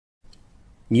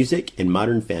Music and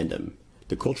Modern Fandom,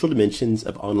 the Cultural Dimensions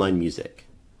of Online Music.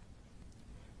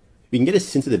 We can get a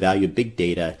sense of the value of big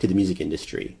data to the music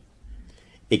industry.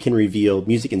 It can reveal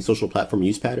music and social platform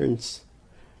use patterns,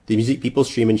 the music people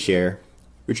stream and share,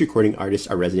 which recording artists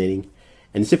are resonating,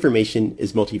 and this information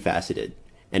is multifaceted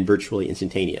and virtually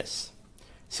instantaneous.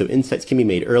 So insights can be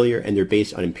made earlier, and they're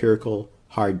based on empirical,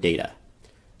 hard data.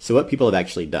 So what people have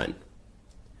actually done.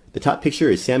 The top picture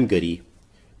is Sam Goody,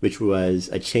 which was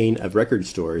a chain of record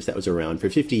stores that was around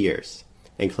for 50 years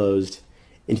and closed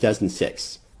in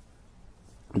 2006.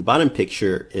 The bottom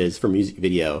picture is from a music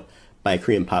video by a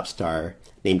Korean pop star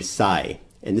named Psy,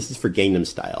 and this is for Gangnam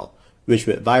Style, which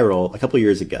went viral a couple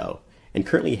years ago and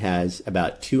currently has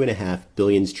about 2.5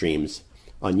 billion streams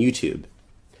on YouTube.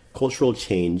 Cultural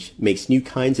change makes new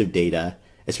kinds of data,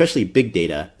 especially big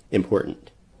data,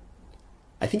 important.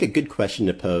 I think a good question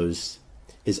to pose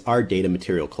is, are data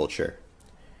material culture?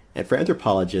 And for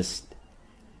anthropologists,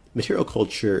 material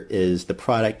culture is the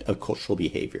product of cultural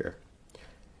behavior.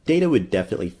 Data would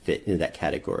definitely fit into that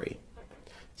category.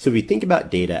 So if we think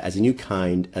about data as a new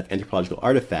kind of anthropological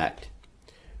artifact,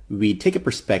 we take a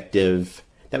perspective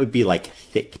that would be like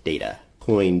thick data,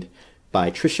 coined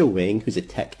by Tricia Wang, who's a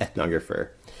tech ethnographer,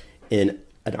 in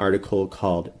an article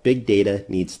called Big Data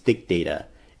Needs Thick Data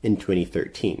in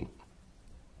 2013.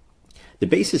 The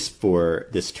basis for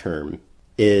this term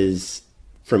is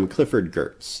from Clifford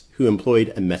Geertz, who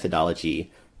employed a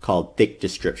methodology called thick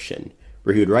description,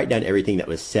 where he would write down everything that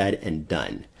was said and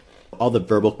done. All the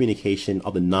verbal communication,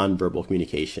 all the nonverbal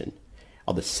communication,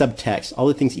 all the subtext, all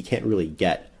the things you can't really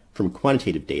get from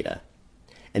quantitative data,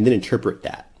 and then interpret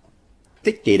that.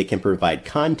 Thick data can provide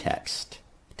context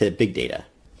to big data.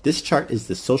 This chart is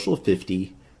the Social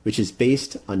 50, which is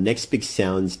based on Next Big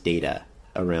Sound's data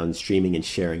around streaming and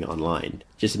sharing online.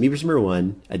 Justin Bieber's number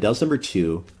 1, Adele's number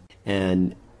 2,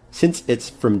 and since it's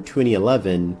from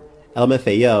 2011,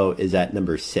 LMFAO is at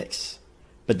number 6.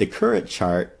 But the current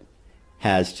chart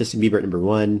has Justin Bieber at number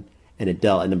 1 and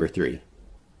Adele at number 3.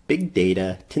 Big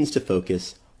data tends to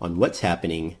focus on what's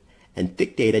happening, and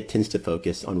thick data tends to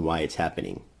focus on why it's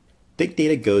happening. Thick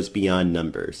data goes beyond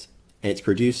numbers, and it's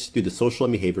produced through the social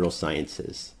and behavioral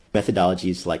sciences,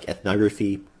 methodologies like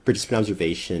ethnography, participant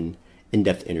observation,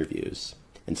 in-depth interviews,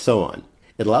 and so on.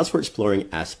 It allows for exploring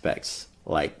aspects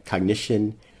like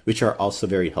cognition, which are also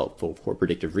very helpful for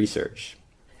predictive research.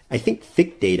 I think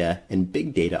thick data and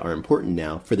big data are important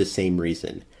now for the same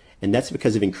reason, and that's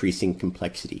because of increasing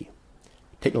complexity.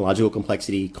 Technological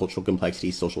complexity, cultural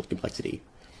complexity, social complexity.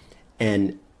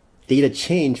 And data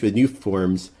change with new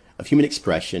forms of human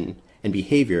expression and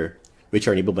behavior, which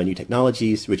are enabled by new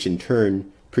technologies, which in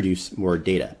turn produce more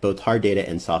data, both hard data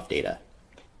and soft data.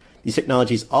 These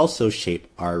technologies also shape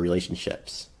our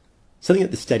relationships. Something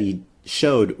that the study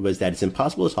showed was that it's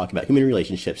impossible to talk about human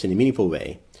relationships in a meaningful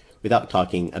way without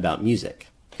talking about music.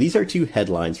 These are two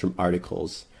headlines from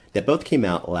articles that both came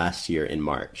out last year in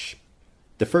March.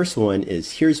 The first one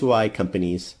is Here's Why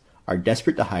Companies Are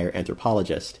Desperate to Hire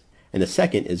Anthropologists, and the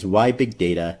second is Why Big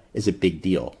Data is a Big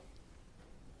Deal.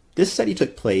 This study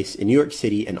took place in New York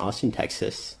City and Austin,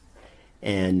 Texas,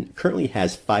 and currently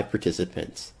has 5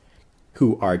 participants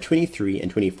who are 23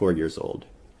 and 24 years old.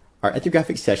 Our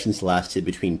ethnographic sessions lasted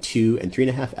between 2 and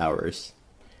 3.5 hours.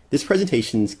 This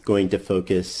presentation is going to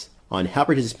focus on how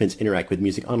participants interact with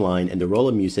music online and the role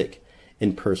of music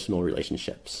in personal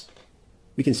relationships.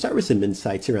 We can start with some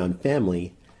insights around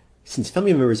family, since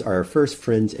family members are our first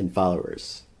friends and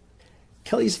followers.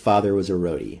 Kelly's father was a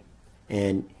roadie,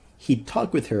 and he'd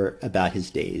talk with her about his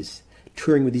days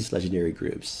touring with these legendary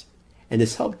groups, and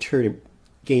this helped her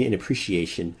gain an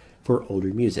appreciation for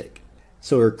older music.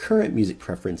 So her current music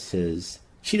preferences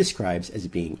she describes as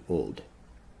being old.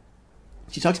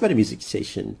 She talks about a music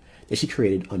station that she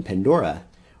created on Pandora,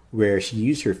 where she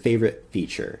used her favorite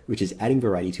feature, which is adding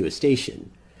variety to a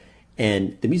station.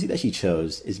 And the music that she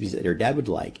chose is music that her dad would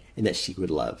like and that she would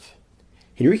love.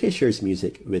 Henrique shares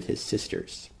music with his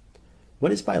sisters.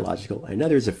 One is biological, and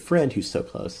another is a friend who's so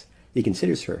close that he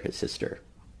considers her his sister.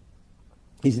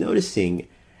 He's noticing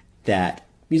that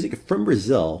music from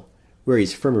Brazil, where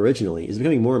he's from originally, is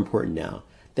becoming more important now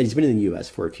that he's been in the U.S.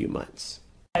 for a few months.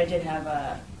 I did have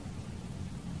a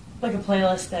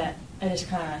playlist that I just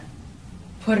kind of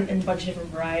put in a bunch of different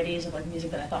varieties of music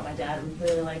that I thought my dad would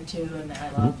really like too and that I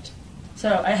loved.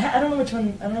 So I don't know which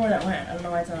one, I don't know where that went. I don't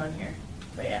know why it's not on here.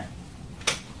 But yeah,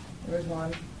 there was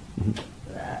one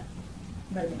for that.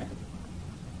 Might have been a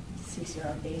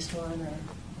CCR based one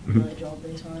or Billy Joel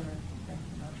based one or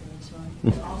not based one.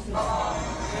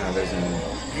 Yeah, there's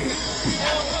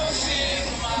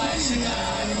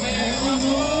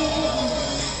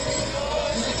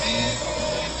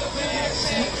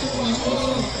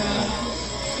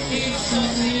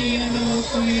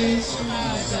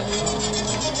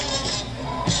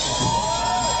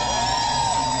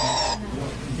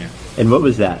Yeah. And what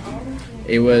was that?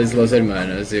 It was Los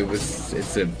Hermanos.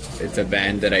 It's a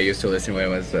band that I used to listen to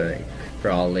when I was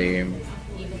probably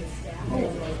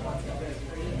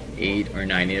 8 or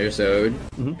 9 years old,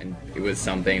 and it was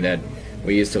something that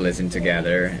we used to listen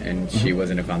together. And she was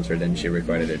in a concert, and she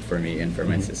recorded it for me and for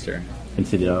my sister. And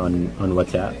sent it on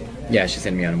WhatsApp? Yeah, she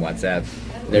sent me on WhatsApp.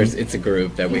 It's a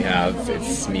group that we have.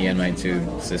 It's me and my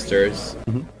 2 sisters.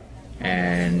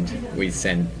 And we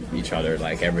send each other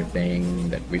like everything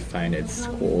that we find it's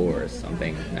cool or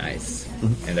something nice,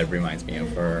 and that reminds me of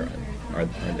her or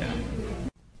them.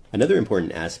 Another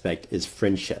important aspect is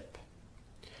friendship.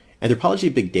 Anthropology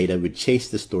of big data would chase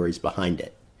the stories behind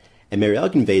it, and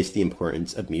Marielle conveys the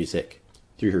importance of music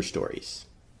through her stories.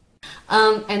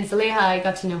 And Zaleha, I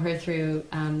got to know her through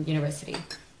university,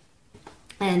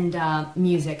 and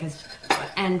music is.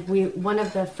 And one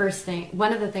of the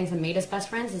things that made us best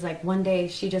friends is like one day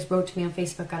she just wrote to me on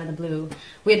Facebook out of the blue.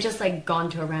 We had just like gone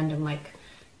to a random like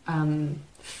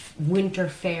winter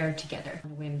fair together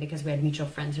on a whim because we had mutual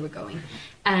friends who were going.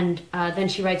 And then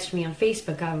she writes to me on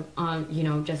Facebook,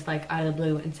 just like out of the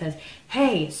blue, and says,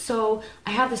 "Hey, so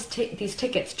I have these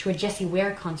tickets to a Jessie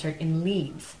Ware concert in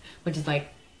Leeds," which is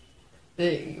like,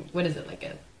 what is it, like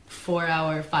a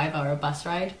 4-hour, 5-hour bus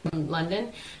ride from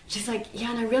London. She's like,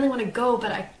 "Yeah, and I really want to go,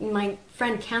 but my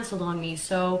friend canceled on me.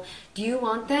 So, do you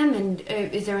want them? And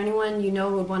is there anyone you know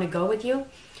who would want to go with you?"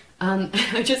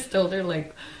 I just told her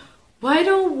like, "Why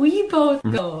don't we both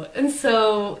go?" And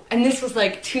this was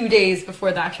like 2 days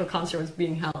before the actual concert was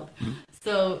being held.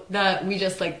 So that we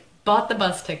just like bought the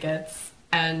bus tickets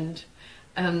and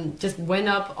just went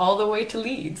up all the way to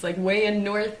Leeds, like way in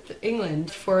North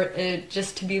England, for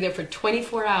just to be there for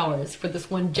 24 hours for this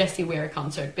one Jessie Ware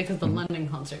concert because the London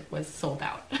concert was sold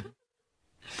out.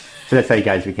 So that's how you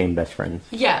guys became best friends?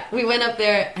 Yeah, we went up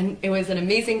there and it was an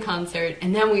amazing concert.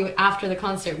 And then after the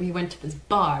concert, we went to this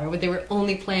bar where they were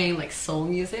only playing like soul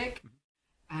music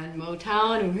and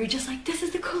Motown. And we were just like, "This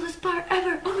is the coolest bar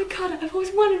ever. Oh my God, I've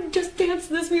always wanted to just dance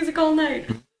to this music all night."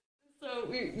 So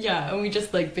we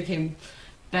just like became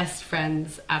best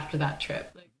friends after that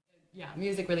trip.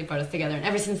 Music really brought us together, and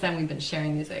ever since then we've been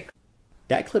sharing music.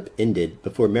 That clip ended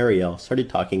before Marielle started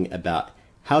talking about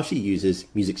how she uses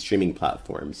music streaming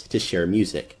platforms to share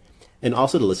music and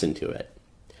also to listen to it.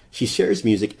 She shares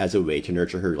music as a way to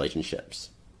nurture her relationships.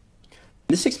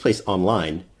 This takes place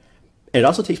online, and it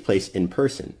also takes place in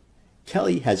person.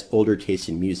 Kelly has older taste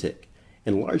in music,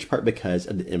 in large part because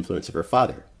of the influence of her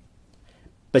father.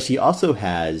 But she also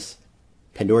has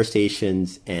Pandora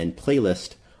stations and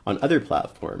playlists on other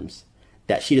platforms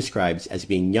that she describes as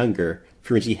being younger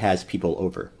for when she has people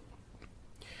over.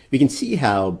 We can see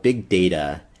how big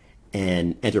data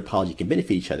and anthropology can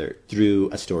benefit each other through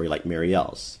a story like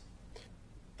Marielle's.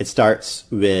 It starts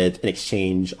with an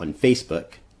exchange on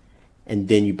Facebook, and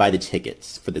then you buy the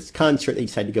tickets for this concert that you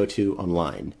decide to go to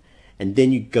online. And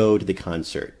then you go to the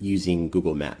concert using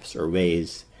Google Maps or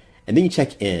Waze, and then you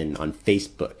check in on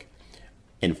Facebook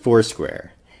and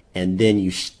Foursquare, and then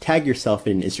you tag yourself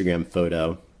in an Instagram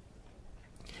photo,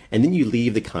 and then you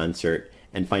leave the concert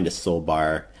and find a soul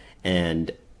bar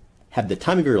and have the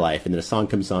time of your life, and then a song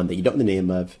comes on that you don't know the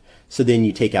name of, so then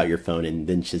you take out your phone and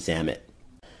then Shazam it.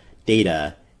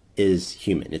 Data is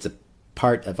human. It's a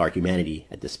part of our humanity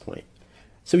at this point,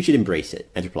 so we should embrace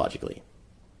it anthropologically.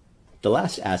 The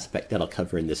last aspect that I'll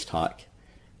cover in this talk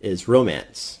is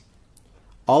romance.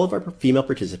 All of our female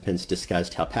participants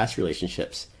discussed how past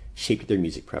relationships shaped their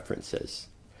music preferences.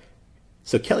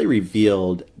 So Kelly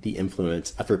revealed the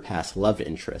influence of her past love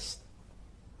interest.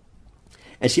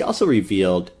 And she also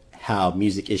revealed how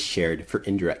music is shared for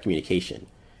indirect communication.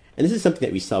 And this is something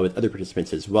that we saw with other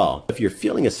participants as well. If you're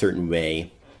feeling a certain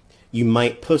way, you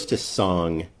might post a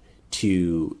song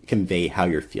to convey how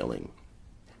you're feeling.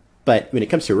 But when it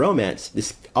comes to romance,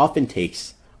 this often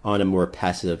takes on a more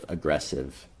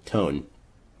passive-aggressive tone.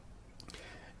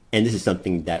 And this is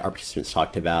something that our participants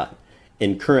talked about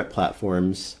in current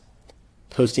platforms,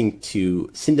 posting to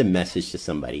send a message to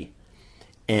somebody.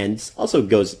 And this also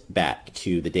goes back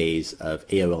to the days of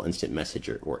AOL Instant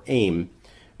Messenger, or AIM,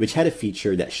 which had a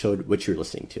feature that showed what you're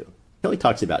listening to. Kelly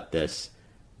talks about this,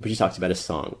 but she talks about a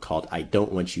song called "I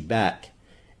Don't Want You Back"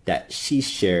 that she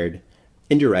shared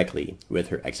indirectly with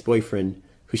her ex-boyfriend,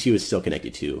 who she was still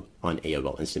connected to on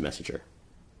AOL Instant Messenger.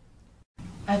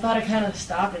 I thought it kind of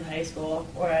stopped in high school,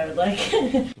 where I would like,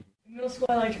 in middle school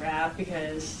I liked rap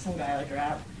because some guy liked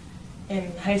rap.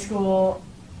 In high school,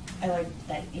 I liked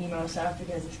that emo stuff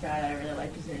because this guy that I really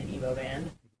liked was in an emo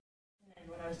band. And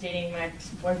when I was dating my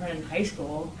ex-boyfriend in high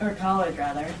school, or college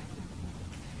rather,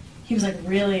 he was like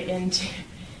really into,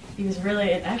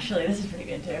 actually this is pretty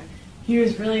good too, he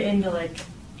was really into like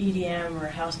EDM or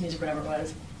house music, whatever it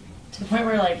was, to the point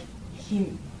where like he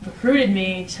recruited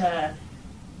me to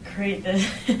create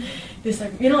this,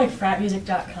 like, you know, like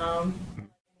fratmusic.com,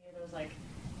 those like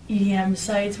EDM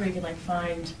sites where you can like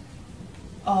find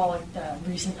all like the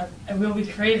recent, we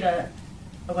created a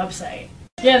website.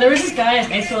 Yeah, there was this guy in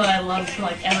high school that I loved for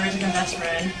like ever as like a best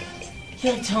friend.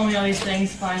 He like told me all these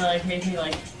things, finally like made me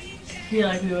like feel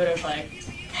like we would have like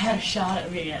had a shot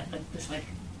at being at like this like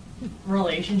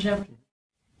relationship.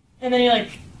 And then he like,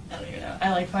 I don't even know,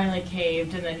 I like finally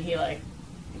caved, and then he like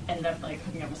ended up like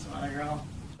hooking up with some other girl.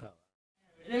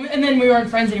 And then we weren't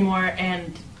friends anymore,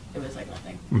 and it was like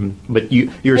nothing. Mm-hmm. But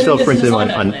you were still friends with him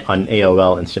on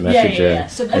AOL Instant Messenger. Yeah.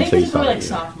 So I think this was probably like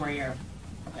sophomore year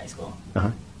of high school. Uh-huh.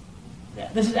 Yeah,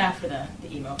 this is after the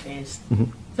emo phase. Mm-hmm.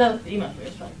 So the emo phase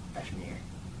was probably freshman year.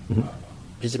 Mm-hmm.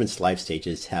 Participants' life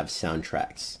stages have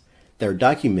soundtracks that are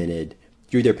documented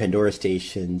through their Pandora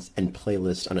stations and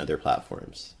playlists on other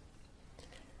platforms.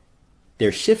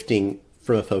 They're shifting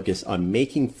from a focus on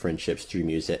making friendships through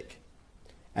music,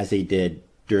 as they did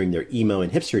during their emo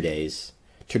and hipster days,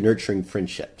 to nurturing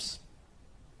friendships.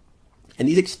 And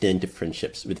these extend to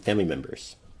friendships with family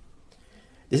members.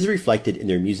 This is reflected in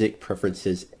their music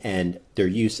preferences and their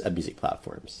use of music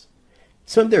platforms.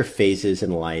 Some of their phases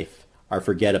in life are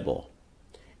forgettable,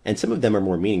 and some of them are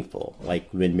more meaningful, like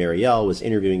when Marielle was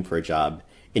interviewing for a job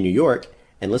in New York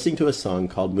and listening to a song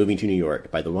called Moving to New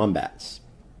York by the Wombats.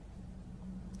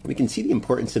 We can see the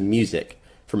importance of music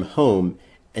from home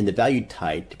and the value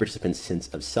tied to participants' sense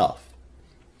of self.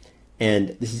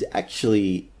 And this is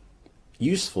actually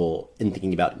useful in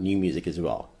thinking about new music as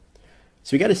well.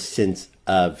 So we got a sense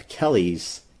of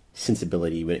Kelly's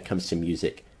sensibility when it comes to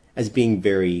music as being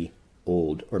very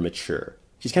old or mature.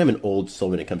 She's kind of an old soul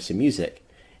when it comes to music.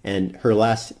 And her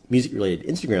last music-related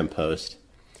Instagram post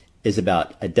is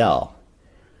about Adele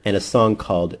and a song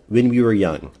called When We Were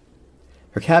Young.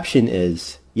 Her caption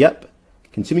is, "Yep,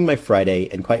 consuming my Friday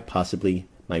and quite possibly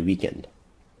my weekend."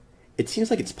 It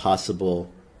seems like it's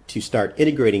possible to start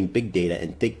integrating big data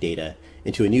and thick data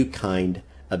into a new kind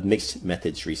of mixed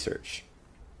methods research.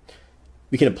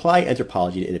 We can apply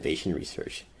anthropology to innovation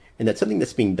research, and that's something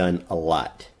that's being done a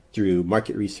lot through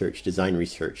market research, design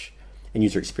research, and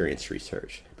user experience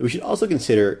research. But we should also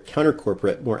consider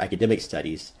counter-corporate, more academic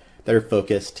studies that are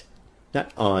focused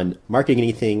not on marketing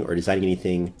anything or designing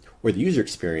anything or the user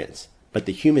experience, but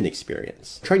the human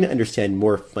experience. Trying to understand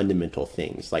more fundamental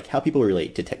things, like how people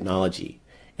relate to technology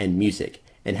and music,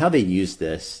 and how they use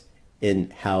this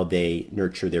in how they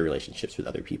nurture their relationships with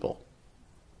other people.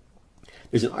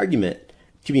 There's an argument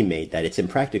to be made that it's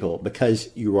impractical because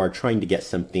you are trying to get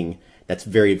something that's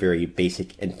very, very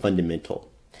basic and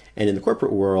fundamental. And in the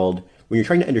corporate world, when you're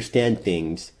trying to understand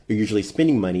things, you're usually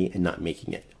spending money and not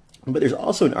making it. But there's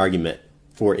also an argument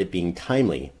for it being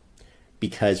timely,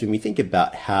 because when we think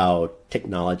about how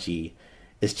technology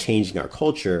is changing our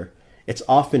culture, it's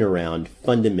often around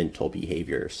fundamental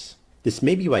behaviors. This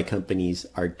may be why companies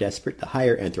are desperate to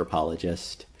hire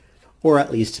anthropologists, or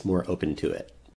at least more open to it.